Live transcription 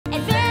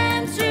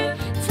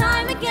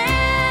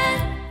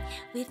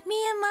with me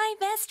and my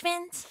best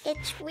friends.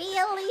 It's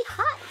really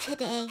hot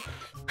today.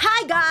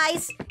 Hi,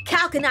 guys.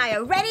 Calc and I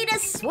are ready to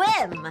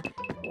swim.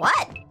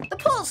 What? The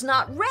pool's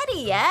not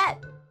ready yet.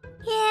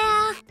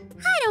 Yeah,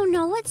 I don't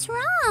know what's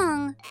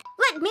wrong.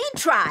 Let me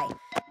try.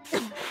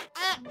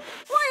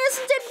 Why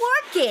isn't it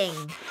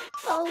working?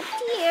 Oh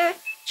dear,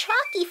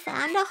 Chalky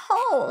found a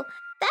hole.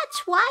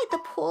 That's why the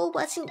pool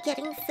wasn't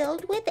getting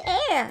filled with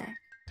air.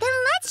 Then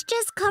let's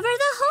just cover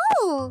the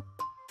hole.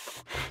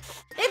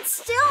 It's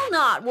still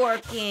not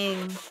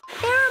working.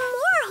 There are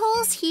more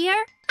holes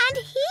here and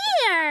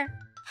here.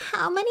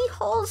 How many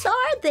holes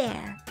are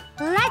there?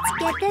 Let's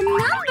get the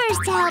numbers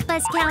to help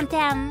us count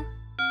them.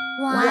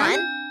 1,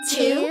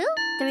 2,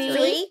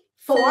 3,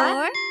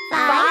 4,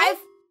 5.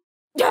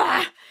 There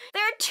are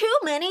too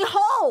many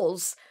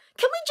holes.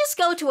 Can we just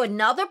go to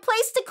another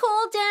place to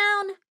cool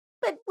down?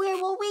 But where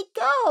will we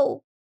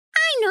go?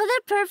 I know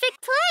the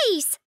perfect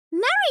place.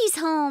 Mary's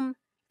home.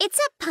 It's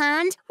a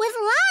pond with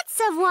lots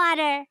of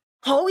water.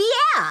 Oh,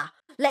 yeah.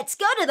 Let's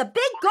go to the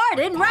big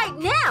garden right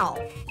now.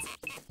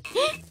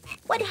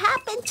 What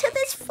happened to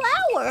this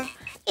flower?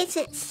 Is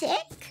it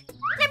sick?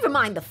 Never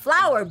mind the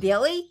flower,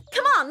 Billy.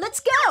 Come on, let's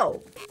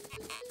go.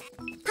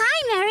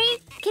 Hi, Mary.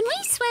 Can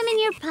we swim in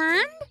your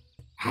pond?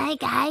 Hi,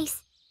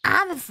 guys.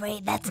 I'm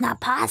afraid that's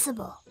not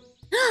possible.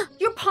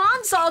 Your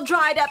pond's all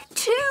dried up,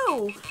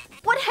 too.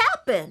 What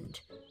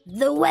happened?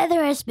 The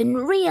weather has been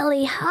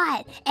really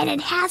hot, and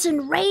it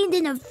hasn't rained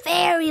in a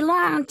very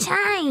long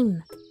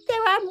time.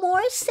 There are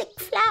more sick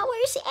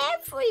flowers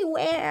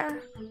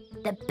everywhere.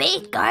 The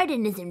big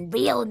garden is in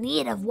real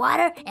need of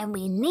water, and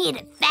we need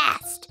it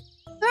fast.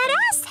 Let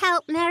us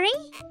help, Mary.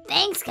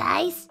 Thanks,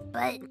 guys.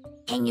 But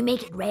can you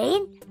make it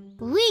rain?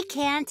 We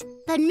can't,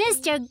 but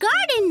Mr.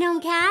 Garden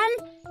Gnome can.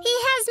 He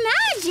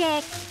has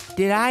magic.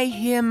 Did I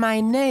hear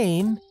my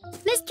name?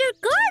 Mr.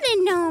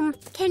 Garden Gnome,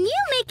 can you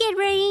make it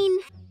rain?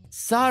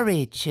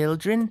 Sorry,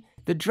 children.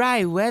 The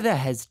dry weather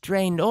has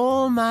drained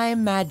all my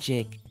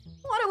magic.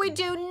 What do we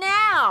do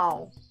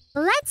now?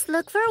 Let's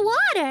look for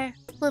water.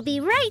 We'll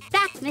be right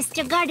back,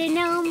 Mr. Garden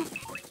Gnome.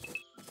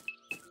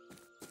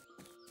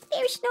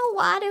 There's no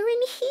water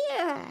in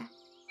here.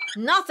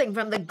 Nothing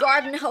from the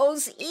garden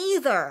hose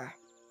either.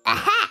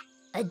 Aha!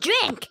 A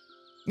drink!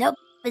 Nope,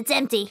 it's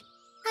empty.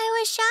 I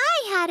wish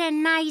I had a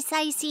nice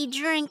icy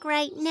drink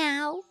right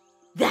now.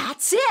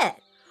 That's it.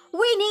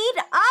 We need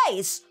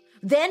ice.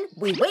 Then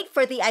we wait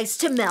for the ice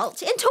to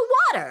melt into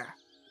water.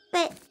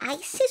 But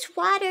ice is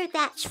water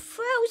that's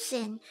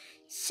frozen,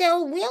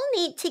 so we'll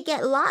need to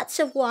get lots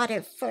of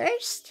water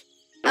first.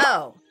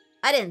 Oh,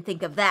 I didn't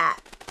think of that.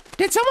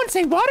 Did someone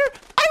say water?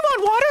 I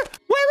want water!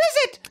 Where is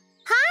it?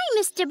 Hi,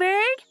 Mr.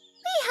 Bird.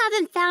 We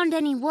haven't found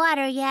any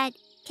water yet.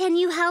 Can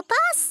you help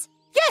us?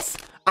 Yes,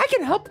 I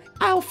can help.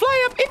 I'll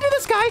fly up into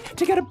the sky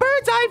to get a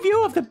bird's eye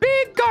view of the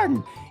big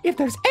garden. If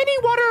there's any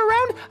water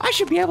around, I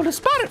should be able to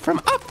spot it from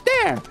up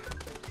there.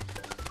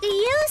 Do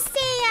you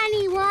see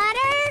any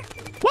water?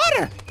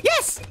 Water!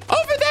 Yes!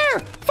 Over there!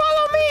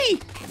 Follow me!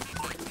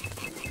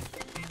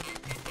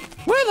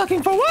 We're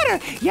looking for water!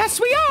 Yes,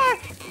 we are!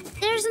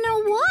 There's no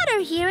water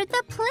here at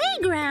the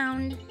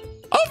playground.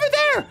 Over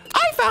there!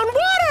 I found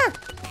water!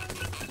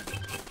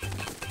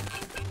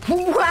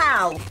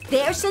 Wow,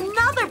 there's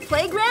another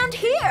playground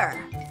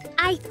here.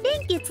 I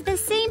think it's the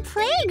same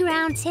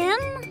playground, Tim.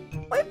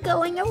 We're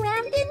going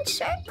around in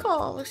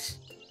circles.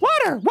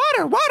 Water!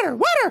 Water! Water!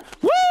 Water!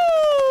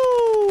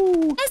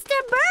 Woo! Mr.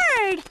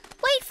 Bird,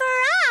 wait for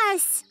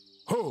us.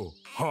 Ho,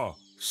 ha,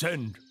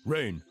 send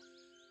rain.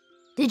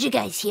 Did you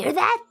guys hear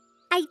that?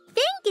 I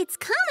think it's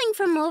coming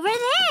from over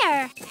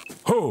there.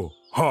 Ho,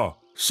 ha,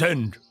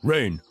 send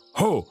rain.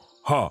 Ho,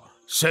 ha,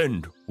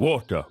 send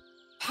water.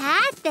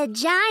 Pat the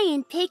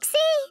giant pixie?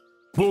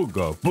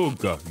 Booga,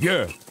 booga,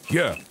 yeah,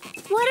 yeah.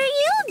 What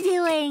are you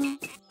doing?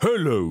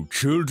 Hello,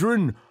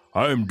 children.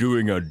 I'm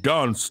doing a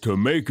dance to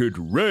make it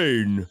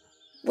rain.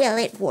 Will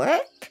it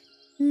work?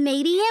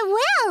 Maybe it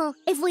will,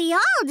 if we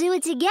all do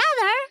it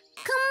together.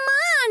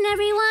 Come on,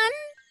 everyone.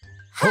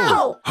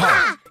 Ho,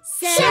 ha,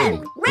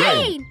 send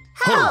rain.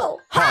 Ho,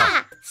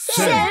 ha,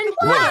 send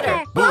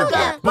water.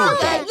 Booga,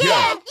 booga,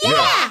 yeah,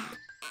 yeah.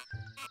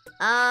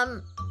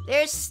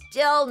 There's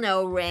still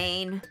no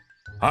rain.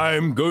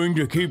 I'm going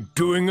to keep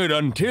doing it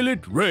until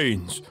it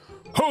rains.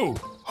 Ho,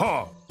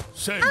 ha,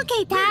 send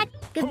Okay, Pat. rain.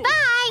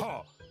 Goodbye. Ho,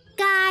 ha.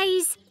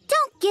 Guys,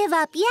 don't give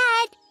up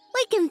yet.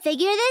 We can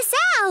figure this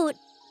out.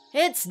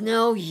 It's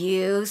no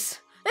use.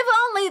 If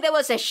only there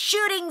was a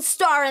shooting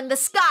star in the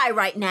sky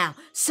right now,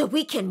 so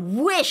we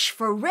can wish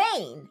for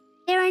rain.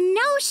 There are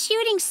no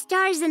shooting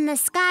stars in the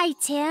sky,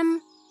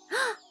 Tim.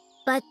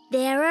 But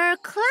there are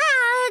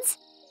clouds.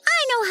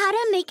 I know how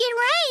to make it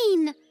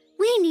rain.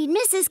 We need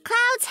Mrs.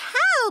 Cloud's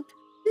help.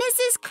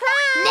 Mrs.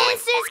 Cloud!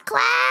 Mrs.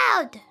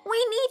 Cloud!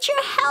 We need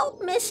your help,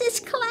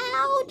 Mrs.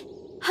 Cloud.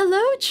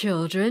 Hello,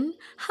 children.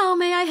 How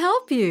may I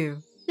help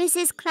you?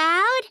 Mrs.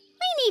 Cloud,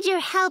 we need your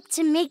help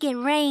to make it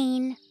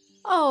rain.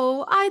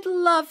 Oh, I'd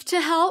love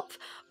to help,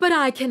 but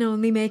I can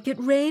only make it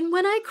rain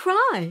when I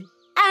cry.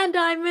 And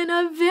I'm in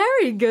a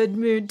very good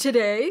mood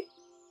today.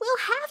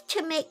 we'll have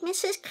to make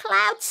Mrs.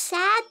 Cloud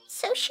sad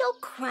so she'll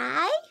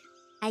cry?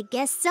 I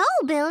guess so,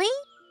 Billy.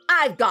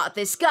 I've got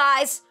this,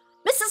 guys.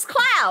 Mrs.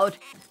 Cloud,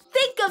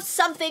 think of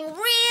something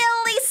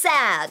really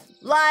sad,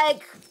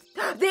 like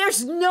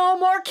there's no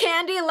more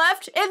candy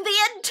left in the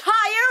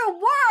entire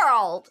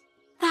world.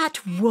 That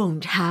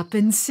won't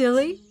happen,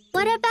 silly.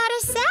 What about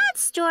a sad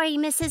story,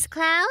 Mrs.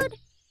 Cloud?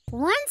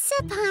 Once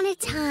upon a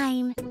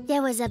time,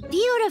 there was a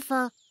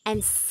beautiful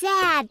and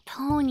sad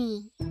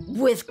pony.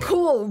 With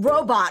cool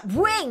robot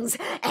wings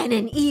and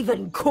an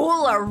even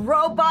cooler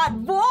robot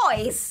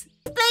voice.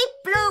 Bleep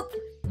bloop.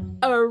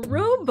 A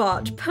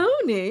robot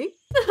pony?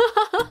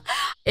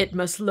 It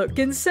must look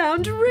and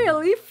sound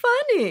really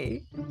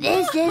funny.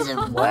 This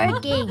isn't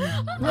working.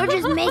 We're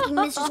just making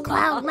Mrs.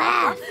 Cloud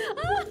laugh.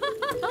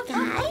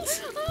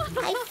 Guys,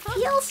 I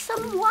feel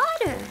some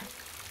water.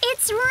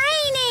 It's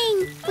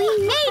raining!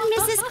 We made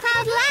Mrs.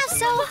 Cloud laugh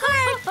so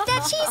hard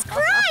that she's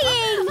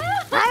crying!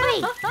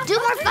 Hurry, do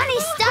more funny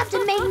stuff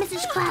to make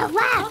Mrs. Cloud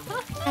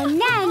laugh. And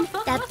then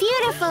the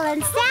beautiful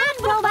and sad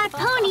robot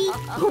pony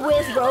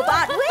With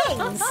robot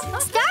wings.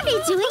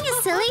 started doing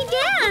a silly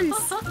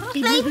dance.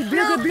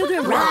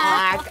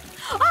 Rock.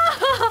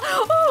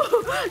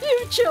 Oh,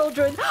 you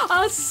children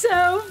are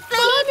so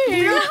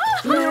funny.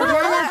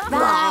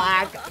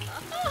 Rock.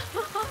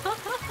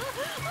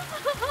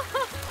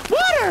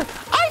 Water!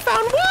 I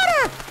found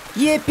water!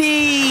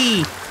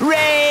 Yippee!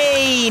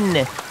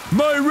 Rain!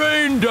 My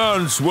rain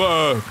dance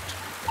worked.